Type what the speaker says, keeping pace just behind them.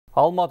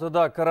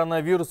Алматыда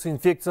коронавирус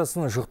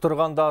инфекциясын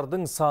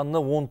жұқтырғандардың саны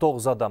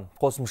 19 адам.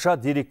 Қосымша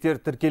деректер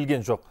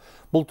тіркелген жоқ.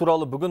 Бұл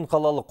туралы бүгін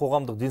қалалық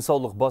Қоғамдық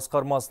денсаулық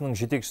басқармасының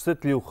жетекшісі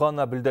Тілеухан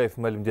Әбілдаев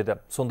мәлімдеді.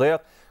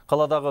 Сондай-ақ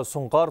қаладағы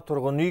Сұңқар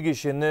тұрғын үй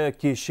кешені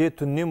кеше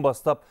түннен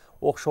бастап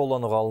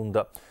оқшаулануға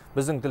алынды.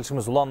 Біздің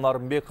тілшіміз Ұлан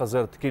Нарымбек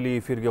қазір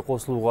тікелей эфирге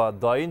қосылуға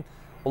дайын.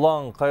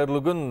 Ұлан, қайырлы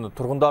күн,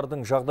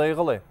 тұрғындардың жағдайы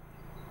қалай?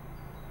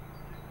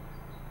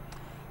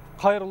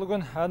 Қайырлы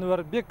күн,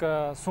 Әнуарбек.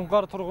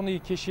 Сұңқар тұрғын үй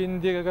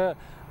кешеніндегі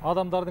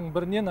адамдардың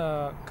бірінен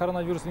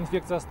коронавирус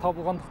инфекциясы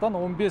табылғандықтан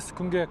 15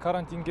 күнге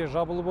карантинге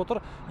жабылып отыр.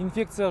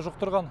 Инфекция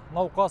жұқтырған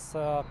науқас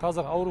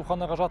қазір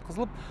ауруханаға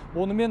жатқызылып,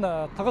 онымен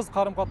тығыз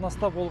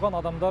қарым-қатынаста болған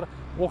адамдар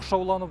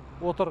оқшауланып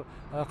отыр.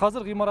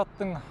 Қазір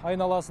ғимараттың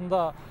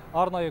айналасында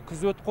арнайы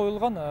күзет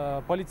қойылған.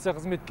 Полиция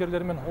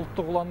қызметкерлері мен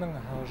ұлттық ұланның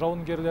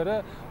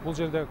жауынгерлері бұл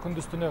жерде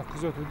күндіз-түні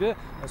күзетуде.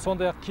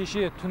 Сондай-ақ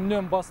кеше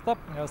түннен бастап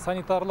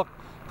санитарлық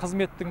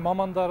қызметтің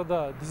мамандары да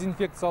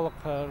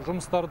дезинфекциялық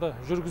жұмыстарды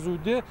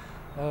жүргізуде.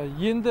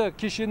 Енді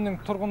кешенінің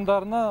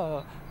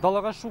тұрғындарына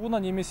далаға шығуына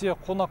немесе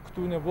қонақ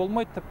күтуіне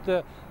болмайды.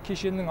 Тіпті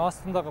кешенінің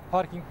астындағы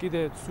паркингке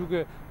де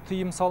түсуге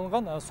тыйым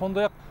салынған.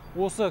 Сондай-ақ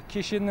осы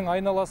кешенінің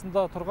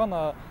айналасында тұрған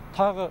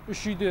тағы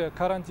 3 үйде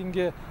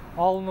карантинге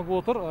алынып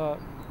отыр.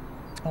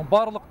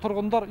 Барлық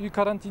тұрғындар үй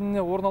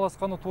карантиніне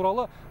орналасқаны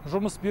туралы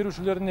жұмыс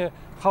берушілеріне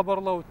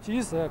хабарлау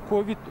тиіс.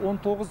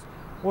 COVID-19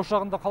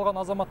 ошағында қалған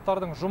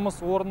азаматтардың жұмыс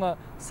орны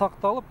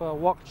сақталып,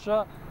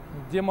 уақытша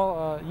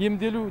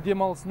емделу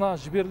демалысына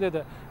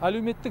жіберіледі.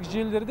 Әлеуметтік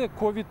желілерде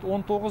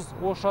COVID-19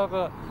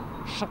 ошағы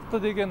шықты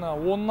деген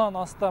 10-нан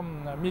астам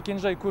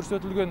мекенжай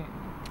көрсетілген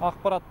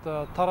ақпарат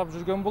тарап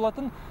жүрген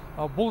болатын.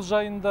 Бұл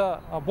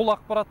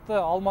ақпаратты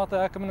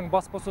Алматы әкімінің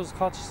баспасөз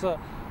хатшысы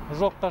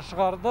жоққа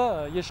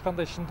шығарды,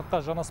 ешқандай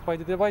шындыққа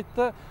жанаспайды деп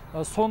айтты.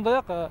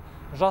 Сондай-ақ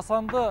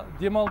жасанды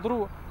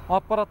демалдыру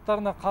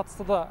аппараттарына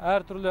қатысты да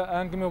әртүрлі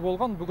әңгіме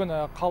болған. Бүгін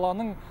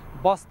қаланың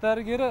бас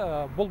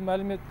дәрігері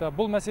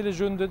бұл мәселе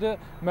жөнінде де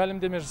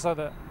мәлімдеме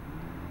жасады.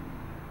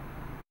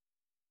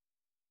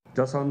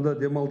 Жасанды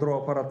демалдыру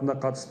аппаратына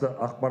қатысты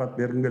ақпарат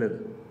бергім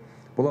келеді.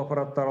 Бұл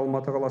аппараттар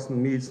Алматы қаласының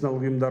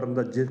медициналық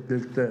ұйымдарында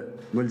жеткілікті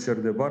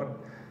мөлшерде бар.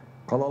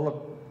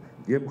 Қалалық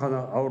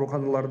емхана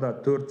ауруханаларда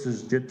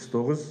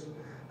 479,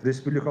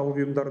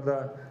 республикалық ұйымдарда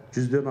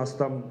 100-ден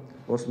астам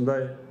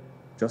осындай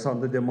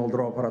жасанды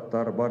демалдыру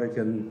аппараттары бар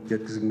екенін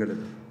жеткізгім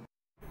келеді.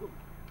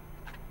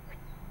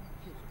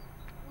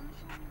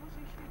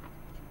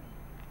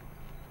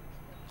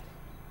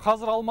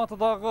 Қазір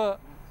Алматыдағы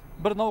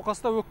бір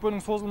науқаста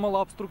өкпенің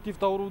созылмалы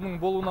обструктивті ауруының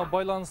болуына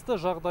байланысты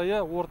жағдайы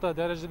орта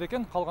дәрежеде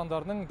екен,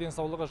 қалғандарының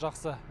денсаулығы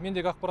жақсы.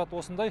 Мендегі ақпарат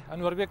осындай.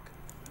 Әнуарбек.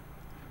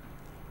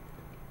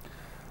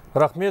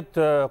 Рахмет,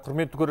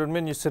 құрметті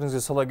көрермен,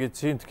 естеріңізге сала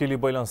кетейін, тікелей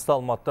байланысты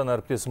Алматыдан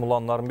әріптесім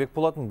Ұлан Нарымбек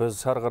болатын.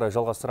 Біз әрі қарай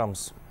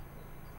жалғастырамыз.